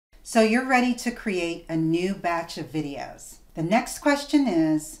So you're ready to create a new batch of videos. The next question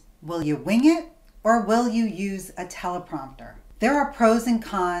is, will you wing it or will you use a teleprompter? There are pros and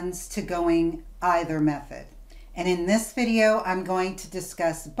cons to going either method. And in this video, I'm going to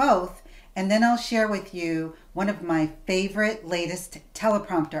discuss both, and then I'll share with you one of my favorite latest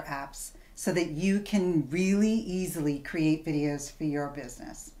teleprompter apps so that you can really easily create videos for your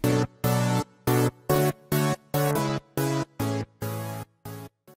business.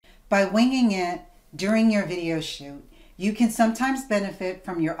 By winging it during your video shoot, you can sometimes benefit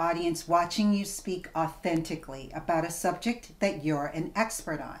from your audience watching you speak authentically about a subject that you're an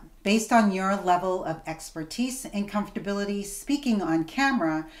expert on. Based on your level of expertise and comfortability speaking on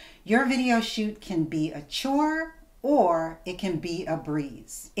camera, your video shoot can be a chore or it can be a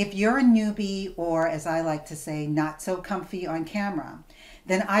breeze. If you're a newbie, or as I like to say, not so comfy on camera,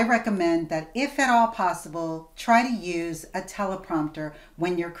 then I recommend that if at all possible, try to use a teleprompter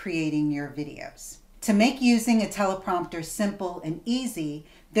when you're creating your videos. To make using a teleprompter simple and easy,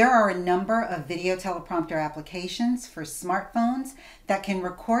 there are a number of video teleprompter applications for smartphones that can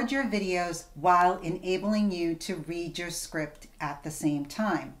record your videos while enabling you to read your script at the same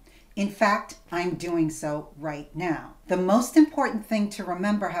time. In fact, I'm doing so right now. The most important thing to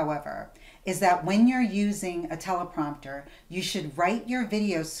remember, however, is that when you're using a teleprompter, you should write your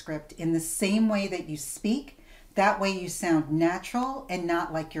video script in the same way that you speak. That way you sound natural and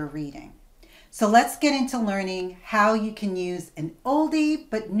not like you're reading. So let's get into learning how you can use an oldie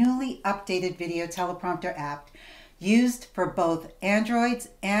but newly updated video teleprompter app used for both Androids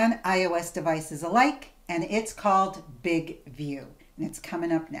and iOS devices alike, and it's called BigVu. And it's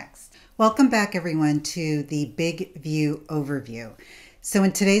coming up next. Welcome back everyone to the BigVu overview. So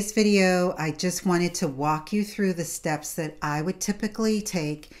in today's video, I just wanted to walk you through the steps that I would typically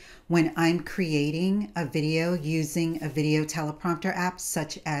take when I'm creating a video using a video teleprompter app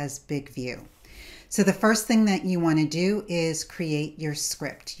such as BigVu. So the first thing that you want to do is create your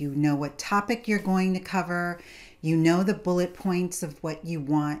script. You know what topic you're going to cover. You know the bullet points of what you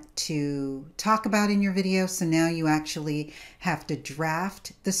want to talk about in your video. So now you actually have to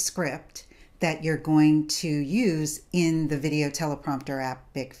draft the script that you're going to use in the video teleprompter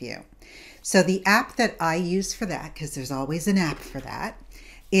app BigVu. So the app that I use for that, because there's always an app for that,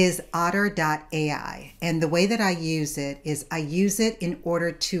 is otter.ai. And the way that I use it is I use it in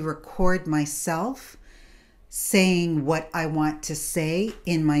order to record myself saying what I want to say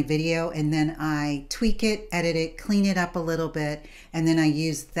in my video, and then I tweak it, edit it, clean it up a little bit, and then I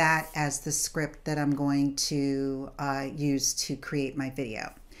use that as the script that I'm going to use to create my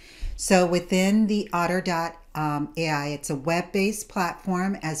video. So within the otter.ai, it's a web-based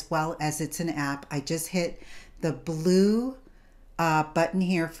platform as well as it's an app. I just hit the blue button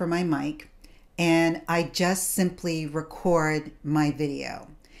here for my mic, and I just simply record my video.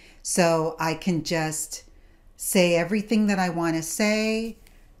 So I can just say everything that I want to say.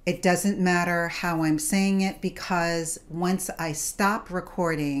 It doesn't matter how I'm saying it, because once I stop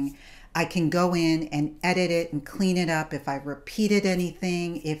recording, I can go in and edit it and clean it up if I repeated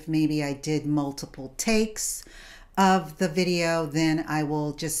anything. If maybe I did multiple takes of the video, then I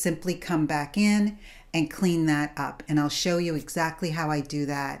will just simply come back in and clean that up. And I'll show you exactly how I do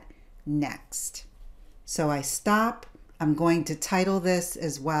that next. So I stop. I'm going to title this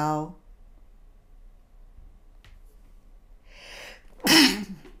as well.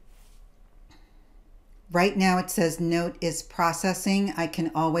 Right now it says note is processing. I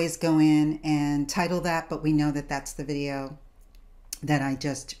can always go in and title that, but we know that that's the video that I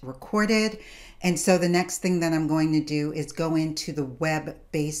just recorded. And so the next thing that I'm going to do is go into the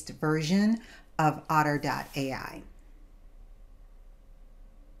web-based version of otter.ai.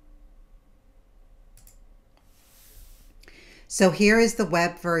 So here is the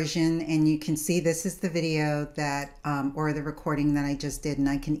web version, and you can see this is the video that, or the recording that I just did, and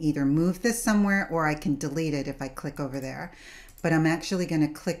I can either move this somewhere or I can delete it if I click over there. But I'm actually going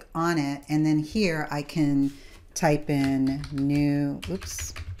to click on it, and then here I can type in new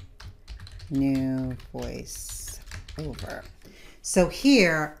voice over. So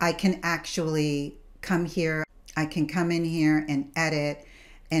here I can actually come here, I can come in here and edit,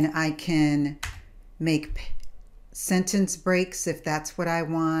 and I can make sentence breaks if that's what I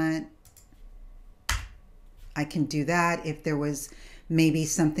want. I can do that. If there was maybe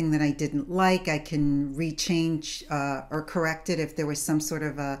something that I didn't like, I can rechange or correct it. If there was some sort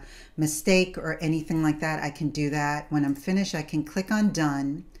of a mistake or anything like that, I can do that. When I'm finished, I can click on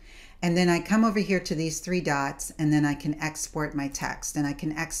done. And then I come over here to these three dots, and then I can export my text. And I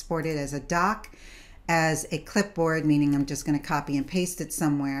can export it as a doc, as a clipboard, meaning I'm just going to copy and paste it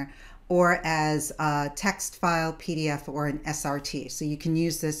somewhere, or as a text file, PDF, or an SRT. So you can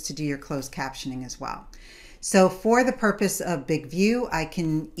use this to do your closed captioning as well. So for the purpose of BigVu, I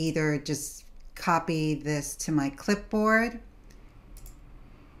can either just copy this to my clipboard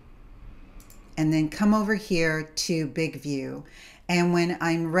and then come over here to BigVu. And when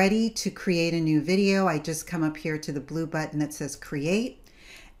I'm ready to create a new video, I just come up here to the blue button that says create.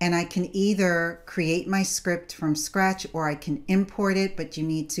 And I can either create my script from scratch or I can import it, but you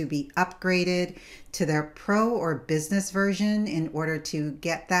need to be upgraded to their pro or business version in order to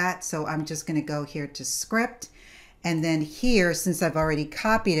get that. So I'm just going to go here to script. And then here, since I've already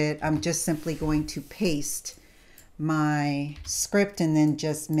copied it, I'm just simply going to paste my script and then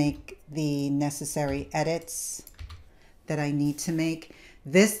just make the necessary edits that I need to make.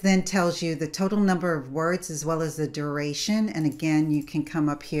 This then tells you the total number of words as well as the duration. And again, you can come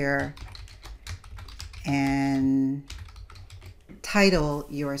up here and title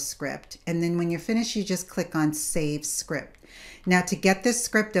your script. And then when you're finished, you just click on Save Script. Now to get this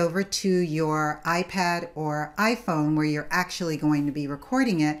script over to your iPad or iPhone where you're actually going to be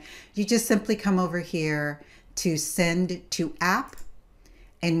recording it, you just simply come over here to Send to App.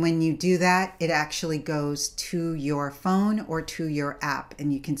 And when you do that, it actually goes to your phone or to your app.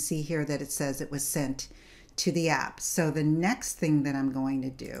 And you can see here that it says it was sent to the app. So the next thing that I'm going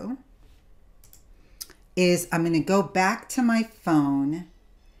to do is I'm going to go back to my phone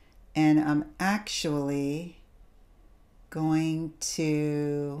and I'm actually going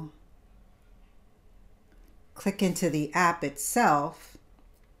to click into the app itself.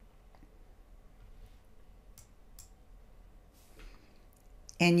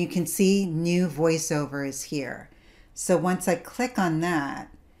 And you can see new voiceover is here. So once I click on that,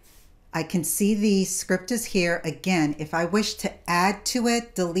 I can see the script is here. Again, if I wish to add to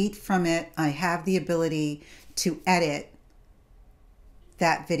it, delete from it, I have the ability to edit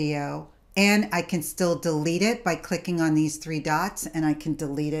that video. And I can still delete it by clicking on these three dots, and I can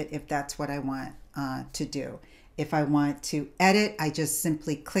delete it if that's what I want to do. If I want to edit, I just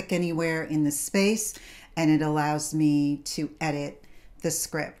simply click anywhere in the space and it allows me to edit the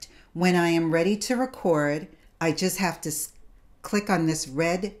script. When I am ready to record, I just have to click on this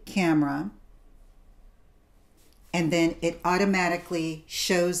red camera and then it automatically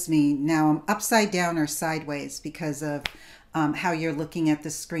shows me. Now I'm upside down or sideways because of how you're looking at the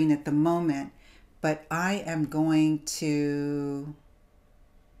screen at the moment, but I am going to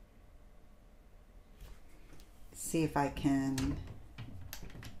see if I can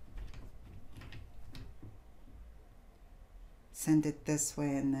send it this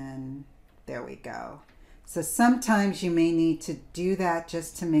way, and then there we go. So sometimes you may need to do that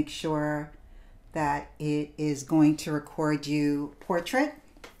just to make sure that it is going to record you portrait.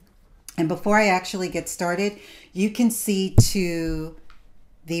 And before I actually get started, you can see to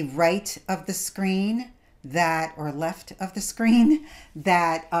the right of the screen that, or left of the screen,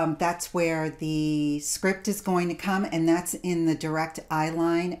 that that's where the script is going to come, and that's in the direct eye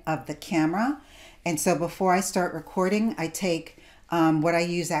line of the camera. And so before I start recording, I take what I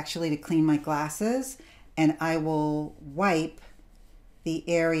use actually to clean my glasses, and I will wipe the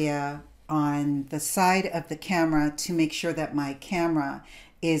area on the side of the camera to make sure that my camera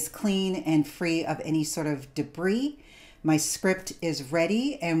is clean and free of any sort of debris. My script is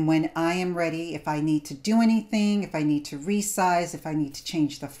ready, and when I am ready, if I need to do anything, if I need to resize, if I need to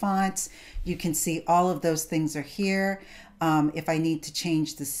change the fonts, you can see all of those things are here. If I need to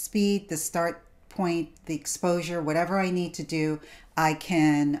change the speed, the start point, the exposure, whatever I need to do, I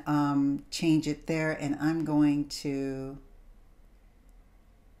can change it there. And I'm going to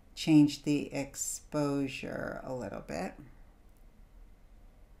change the exposure a little bit.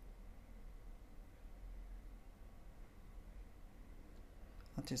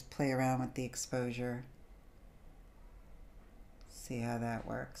 I'll just play around with the exposure, see how that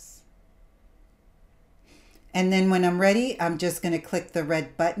works. And then when I'm ready, I'm just going to click the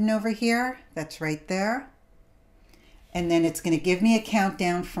red button over here. That's right there. And then it's going to give me a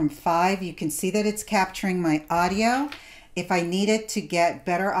countdown from 5. You can see that it's capturing my audio. If I needed to get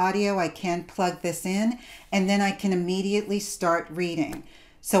better audio, I can plug this in, and then I can immediately start reading.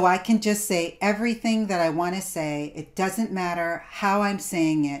 So I can just say everything that I want to say. It doesn't matter how I'm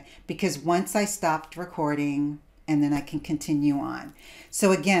saying it, because once I stopped recording, and then I can continue on.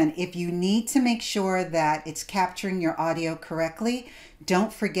 So again, if you need to make sure that it's capturing your audio correctly,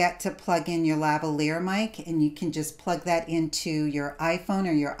 don't forget to plug in your lavalier mic, and you can just plug that into your iPhone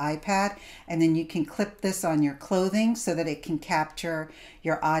or your iPad, and then you can clip this on your clothing so that it can capture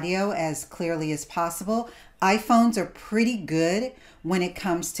your audio as clearly as possible. iPhones are pretty good when it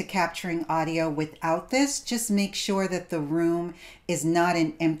comes to capturing audio without this. Just make sure that the room is not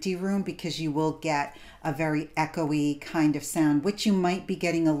an empty room, because you will get a very echoey kind of sound, which you might be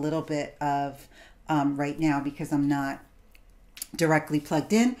getting a little bit of right now because I'm not directly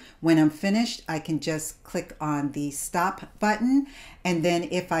plugged in. When I'm finished, I can just click on the stop button. And then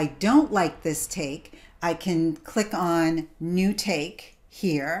if I don't like this take, I can click on new take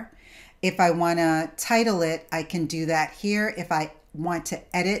here. If I want to title it, I can do that here. If I want to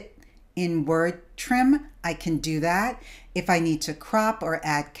edit in word trim, I can do that. If I need to crop or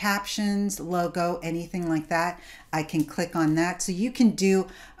add captions, logo, anything like that, I can click on that. So you can do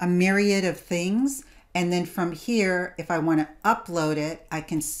a myriad of things. And then from here, if I want to upload it, I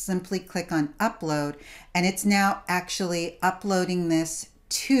can simply click on upload, and it's now actually uploading this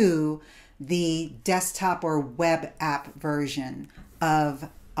to the desktop or web app version of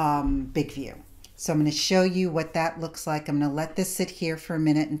BigVu. So I'm going to show you what that looks like. I'm going to let this sit here for a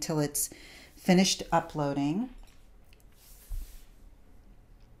minute until it's finished uploading.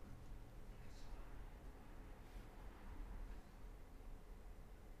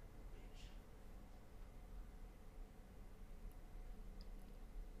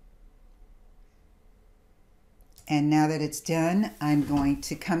 And now that it's done, I'm going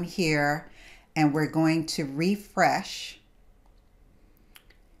to come here and we're going to refresh.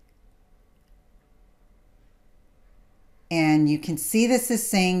 And you can see this is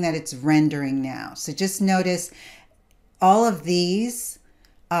saying that it's rendering now. So just notice all of these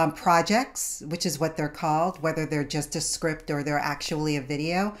projects, which is what they're called, whether they're just a script or they're actually a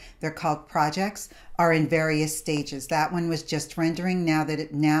video, they're called projects, are in various stages. That one was just rendering. Now that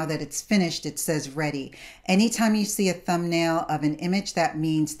it's finished, it says ready. Anytime you see a thumbnail of an image, that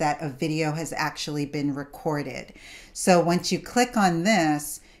means that a video has actually been recorded. So once you click on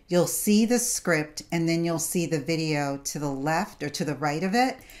this, you'll see the script, and then you'll see the video to the left or to the right of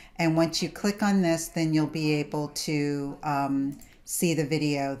it. And once you click on this, then you'll be able to see the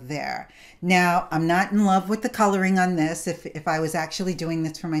video there. Now, I'm not in love with the coloring on this. If I was actually doing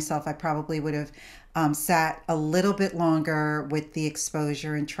this for myself, I probably would have sat a little bit longer with the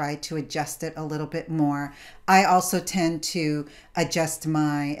exposure and tried to adjust it a little bit more. I also tend to adjust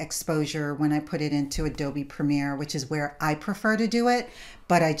my exposure when I put it into Adobe Premiere, which is where I prefer to do it.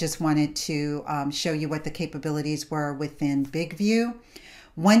 But I just wanted to show you what the capabilities were within BigVu.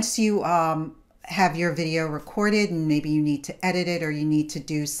 Once you have your video recorded and maybe you need to edit it or you need to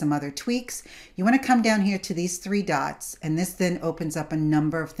do some other tweaks, you want to come down here to these three dots, and this then opens up a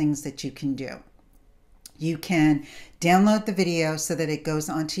number of things that you can do. You can download the video so that it goes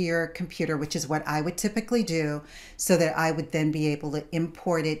onto your computer, which is what I would typically do, so that I would then be able to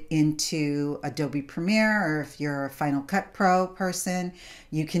import it into Adobe Premiere, or if you're a Final Cut Pro person,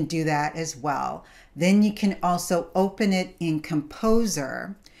 you can do that as well. Then you can also open it in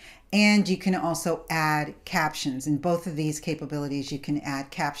Composer, and you can also add captions. In both of these capabilities, you can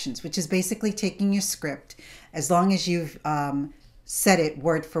add captions, which is basically taking your script. As long as you've set it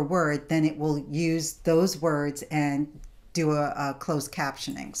word for word, then it will use those words and do a closed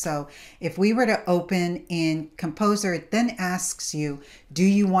captioning. So if we were to open in Composer, it then asks you, do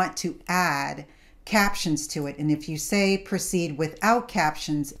you want to add captions to it? And if you say proceed without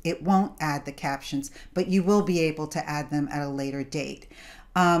captions, it won't add the captions, but you will be able to add them at a later date.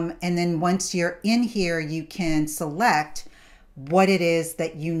 And then once you're in here, you can select what it is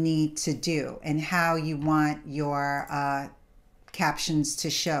that you need to do and how you want your captions to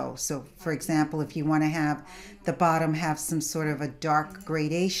show. So for example, if you want to have the bottom have some sort of a dark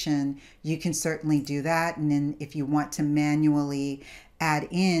gradation, you can certainly do that. And then if you want to manually add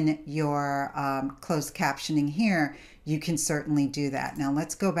in your closed captioning here, you can certainly do that. Now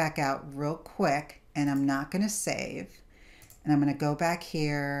let's go back out real quick, and I'm not going to save. And I'm going to go back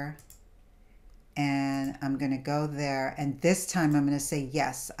here and I'm going to go there. And this time I'm going to say,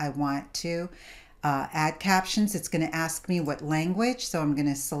 yes, I want to add captions. It's going to ask me what language. So I'm going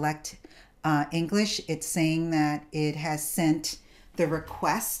to select English. It's saying that it has sent the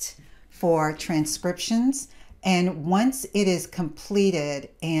request for transcriptions. And once it is completed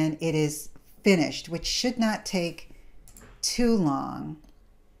and it is finished, which should not take too long,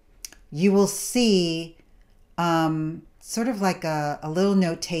 you will see sort of like a little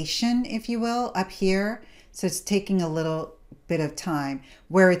notation, if you will, up here. So it's taking a little bit of time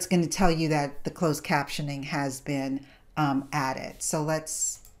where it's going to tell you that the closed captioning has been added. So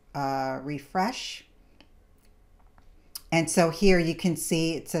let's refresh. And so here you can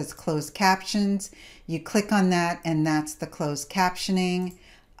see it says closed captions. You click on that and that's the closed captioning.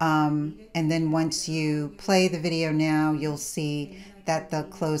 And then once you play the video now, you'll see that the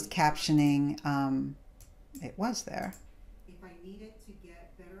closed captioning it was there. If I need it to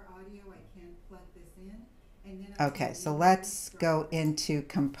get better audio, I can plug this in. And then Okay, so let's go into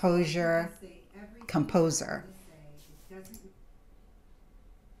Composer.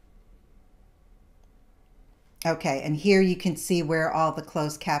 Okay, and here you can see where all the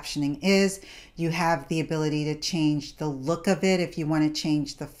closed captioning is. You have the ability to change the look of it if you want to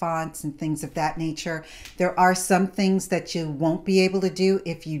change the fonts and things of that nature. There are some things that you won't be able to do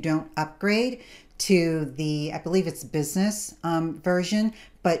if you don't upgrade to the, I believe it's business version,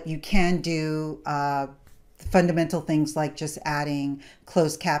 but you can do fundamental things like just adding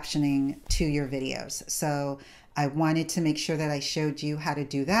closed captioning to your videos. So I wanted to make sure that I showed you how to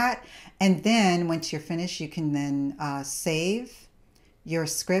do that. And then once you're finished, you can then save your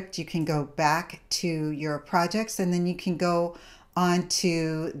script. You can go back to your projects and then you can go on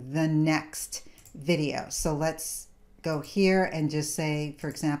to the next video. So let's go here and just say, for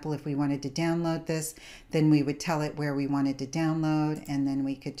example, if we wanted to download this, then we would tell it where we wanted to download, and then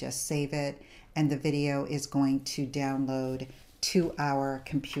we could just save it, and the video is going to download to our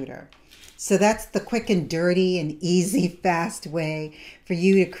computer. So that's the quick and dirty and easy, fast way for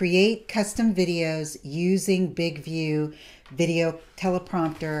you to create custom videos using BigVu Video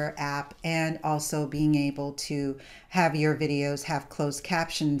Teleprompter app, and also being able to have your videos have closed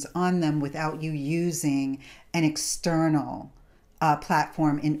captions on them without you using an external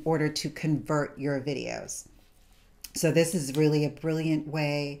platform in order to convert your videos. So this is really a brilliant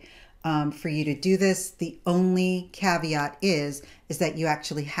way for you to do this. The only caveat is that you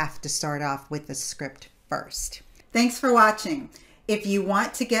actually have to start off with the script first. Thanks for watching. If you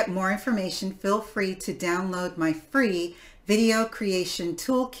want to get more information, feel free to download my free video creation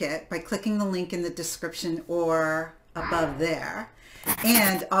toolkit by clicking the link in the description or above there.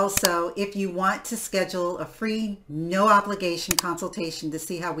 And also, if you want to schedule a free, no obligation consultation to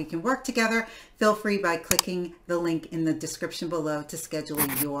see how we can work together, feel free by clicking the link in the description below to schedule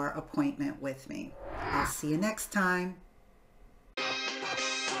your appointment with me. I'll see you next time.